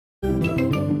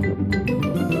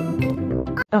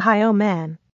Ohio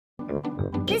man.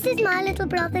 This is my little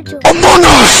brother George.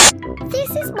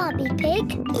 This is Mummy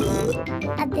Pig.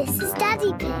 And this is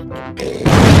Daddy Pig.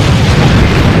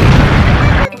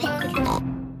 Peppa Pig.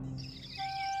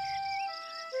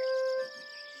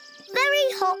 Very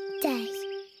hot day.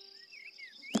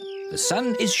 The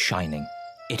sun is shining.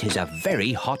 It is a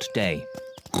very hot day.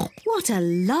 What a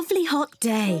lovely hot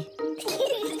day.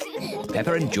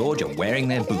 Peppa and George are wearing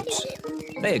their boots.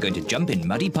 They are going to jump in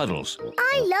muddy puddles.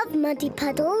 I love muddy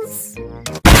puddles.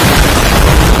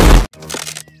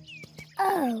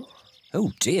 Oh.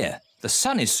 Oh dear, the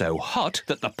sun is so hot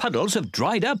that the puddles have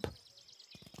dried up.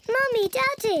 Mummy,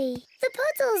 Daddy, the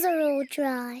puddles are all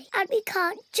dry and we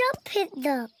can't jump in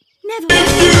them. Never Never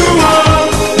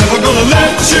gonna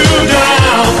let you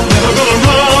down. Never gonna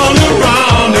run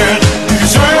around and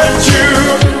desert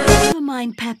you.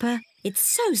 mind, Peppa. It's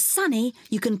so sunny,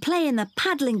 you can play in the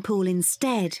paddling pool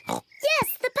instead.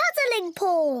 Yes, the paddling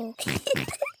pool.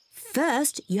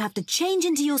 First, you have to change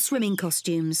into your swimming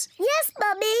costumes. Yes,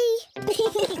 Mummy.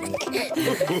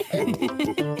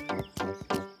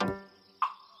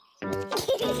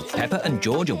 Peppa and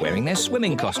George are wearing their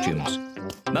swimming costumes.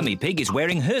 Mummy Pig is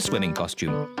wearing her swimming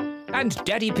costume. And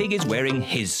Daddy Pig is wearing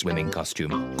his swimming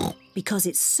costume. Because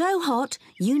it's so hot,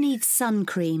 you need sun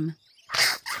cream.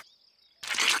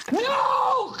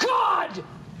 No, God!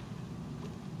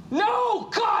 No,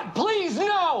 God, please,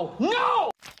 no!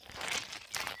 No!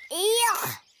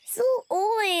 Yuck! So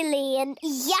oily and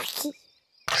yucky.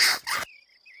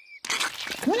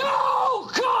 No,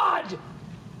 God!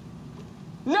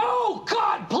 No,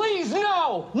 God, please,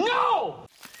 no! No!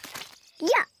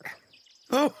 Yuck!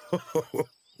 Oh,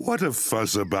 what a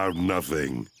fuss about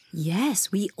nothing.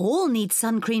 Yes, we all need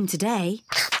sun cream today.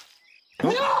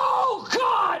 No,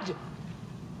 God!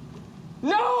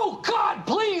 No, God,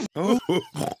 please! Oh,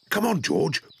 come on,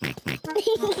 George.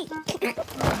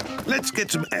 Let's get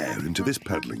some air into this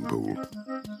paddling pool.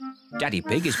 Daddy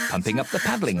Pig is pumping up the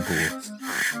paddling pool.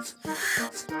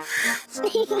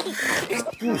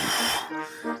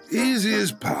 Easy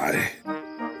as pie.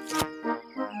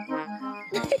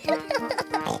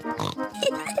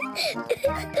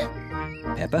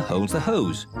 Peppa holds the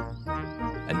hose.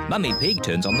 And Mummy Pig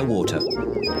turns on the water.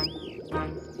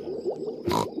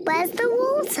 Where's the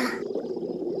water?